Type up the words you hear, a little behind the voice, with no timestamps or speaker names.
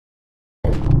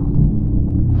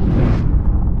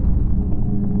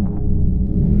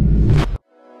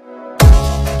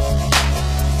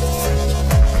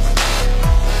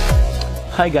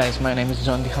Hi guys, my name is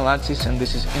John Dihalatsis and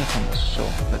this is Infamous, so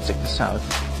let's check this out.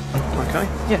 Okay.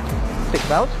 Yeah, take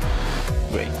it out.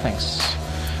 Great, thanks.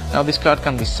 Now this card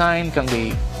can be signed, can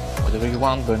be whatever you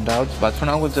want, burned out, but for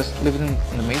now we'll just leave it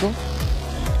in the middle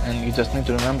and you just need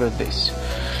to remember this.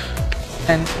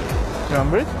 And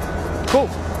remember it? Cool.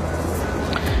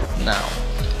 Now,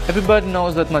 everybody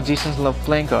knows that magicians love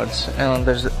playing cards and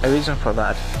there's a reason for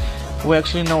that. We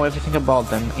actually know everything about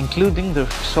them, including their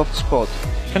soft spot.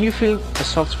 Can you feel a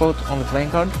soft spot on the playing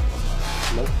card?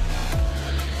 No.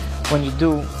 When you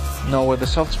do know where the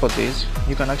soft spot is,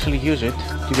 you can actually use it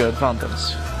to your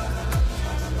advantage.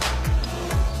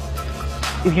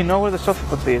 If you know where the soft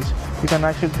spot is, you can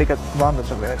actually take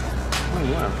advantage of it.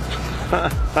 Oh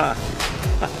wow.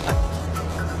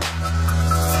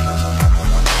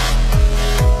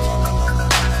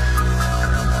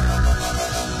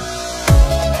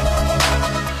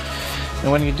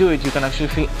 And when you do it, you can actually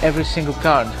feel every single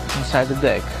card inside the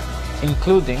deck,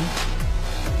 including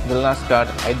the last card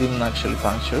I didn't actually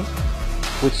puncture,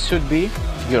 which should be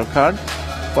your card.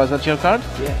 Was that your card?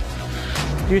 Yeah.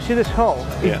 Do you see this hole?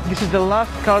 Yeah. This is the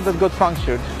last card that got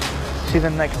punctured. See the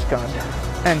next card.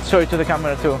 And sorry to the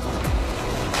camera too.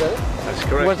 That's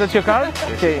correct. Was that your card?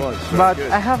 Yes, Okay. it was. But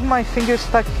Good. I have my finger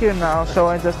stuck here now, so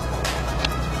I just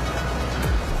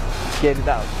get it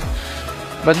out.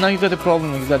 But now you got the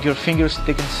problem is that your fingers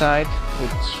stick inside,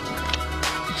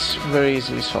 which it's very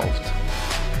easily solved.